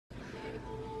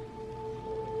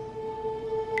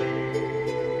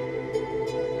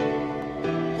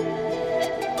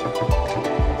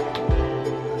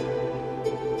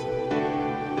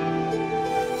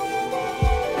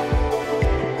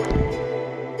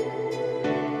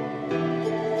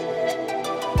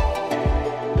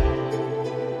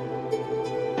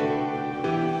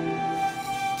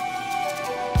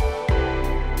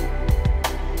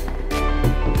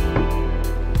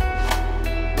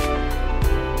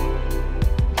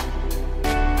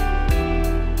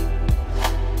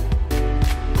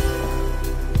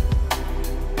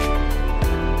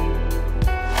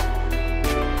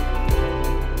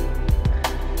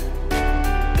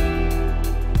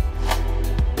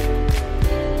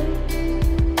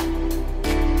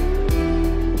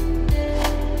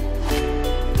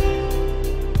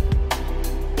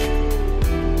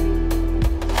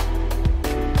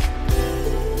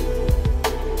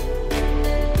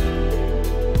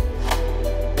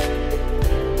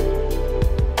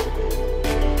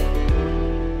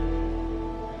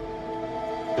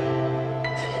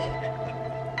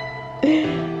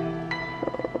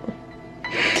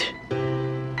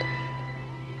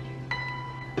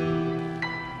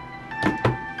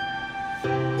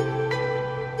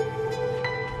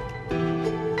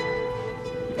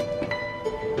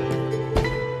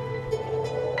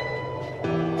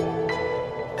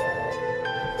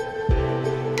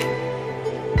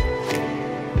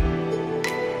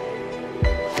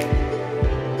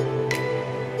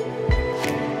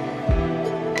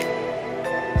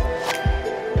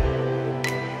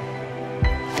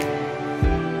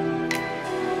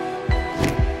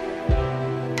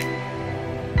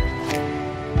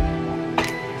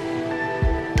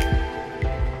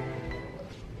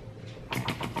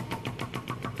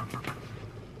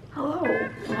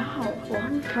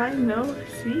time no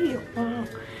see. Wow,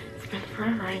 it's been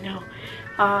forever, I know.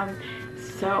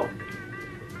 So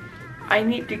I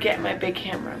need to get my big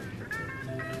camera.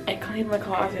 I cleaned my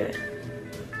closet.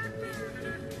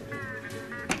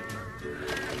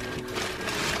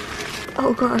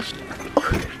 Oh gosh.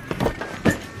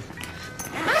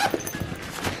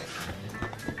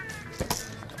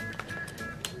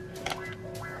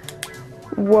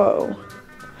 Whoa.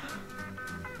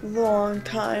 Long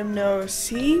time no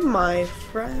see, my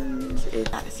friends.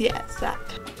 Yes, that.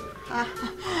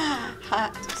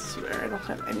 I swear I don't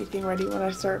have anything ready when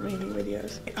I start making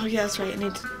videos. Oh yeah, that's right, I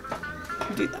need to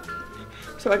do that.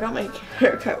 So I got my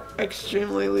haircut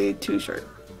extremely lead too short.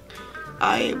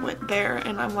 I went there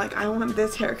and I'm like, I want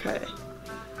this haircut.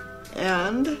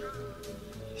 And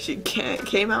she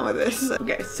came out with this.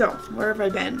 Okay, so where have I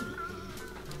been?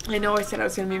 I know I said I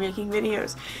was going to be making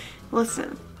videos.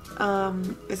 Listen,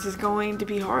 this is going to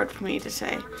be hard for me to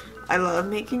say. I love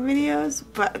making videos,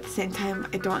 but at the same time,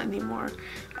 I don't anymore.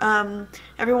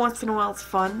 Every once in a while it's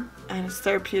fun and it's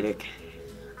therapeutic.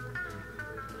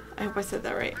 I hope I said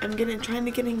that right. I'm trying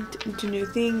to get into new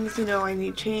things. You know, I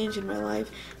need change in my life.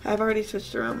 I've already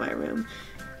switched around my room.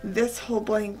 This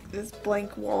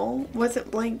blank wall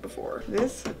wasn't blank before.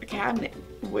 This cabinet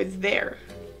was there.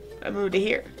 I moved it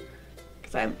here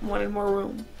because I wanted more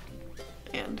room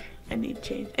and I need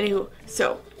change. Anywho,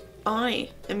 so I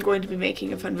am going to be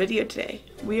making a fun video today.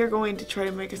 We are going to try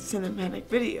to make a cinematic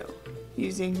video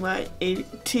using my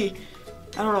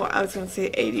I don't know, I was going to say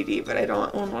ADD, but I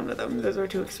don't own one of them. Those are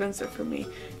too expensive for me.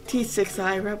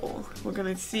 T6i Rebel. We're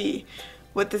going to see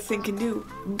what this thing can do.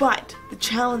 But the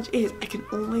challenge is I can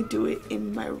only do it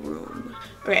in my room.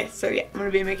 Okay, so yeah, I'm going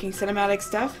to be making cinematic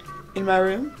stuff in my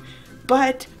room.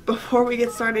 But before we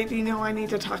get started, you know I need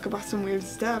to talk about some weird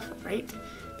stuff, right?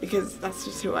 Because that's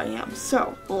just who I am.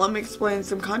 So, let me explain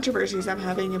some controversies I'm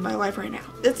having in my life right now.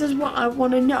 This is what I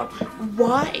want to know.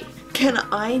 Why can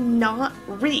I not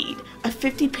read a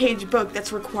 50-page book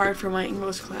that's required for my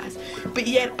English class, but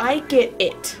yet I get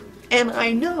it? And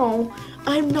I know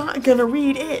I'm not gonna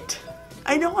read it.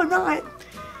 I know I'm not.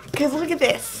 Because look at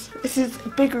this. This is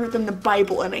bigger than the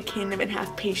Bible and I can't even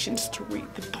have patience to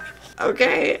read the Bible.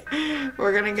 Okay,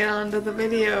 we're gonna get on to the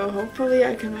video. Hopefully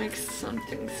I can make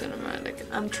something cinematic.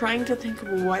 I'm trying to think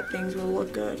of what things will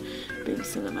look good being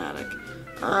cinematic.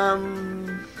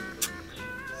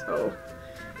 So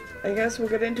I guess we'll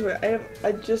get into it.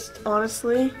 I just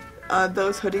honestly,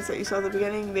 those hoodies that you saw at the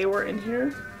beginning, they were in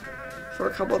here for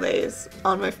a couple days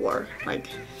on my floor. Like,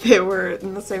 they were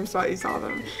in the same spot you saw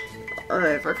them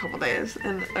for a couple days.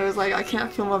 And I was like, I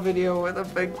can't film a video with a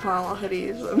big pile of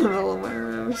hoodies in the middle of my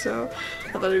room, so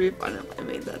I thought it'd be fun if I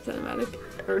made that cinematic.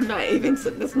 Or not even,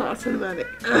 it's not cinematic.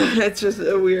 It's just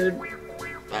a weird,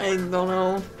 I don't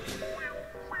know.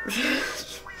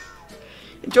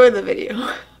 Enjoy the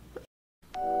video.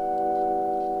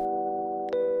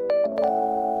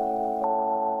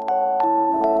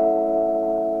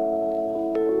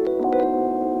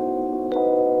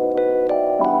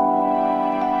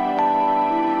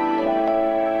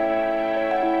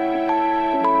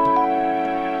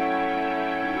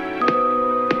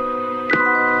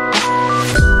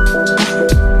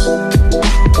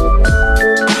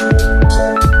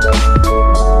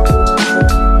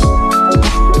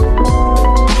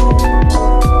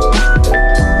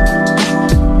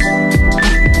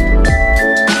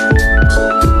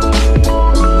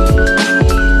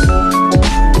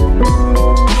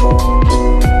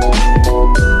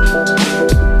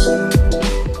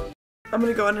 I'm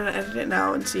gonna go in and edit it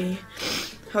now and see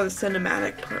how the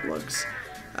cinematic part looks.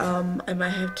 I might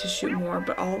have to shoot more,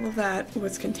 but all of that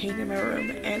was contained in my room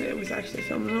and it was actually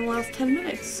filmed in the last 10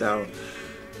 minutes, so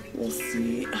we'll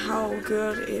see how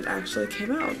good it actually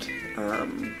came out.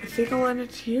 I think I'll end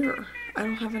it here. I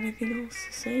don't have anything else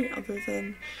to say other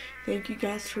than thank you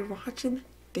guys for watching.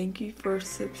 Thank you for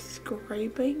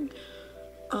subscribing.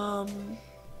 I'll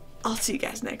see you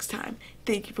guys next time.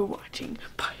 Thank you for watching.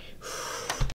 Bye.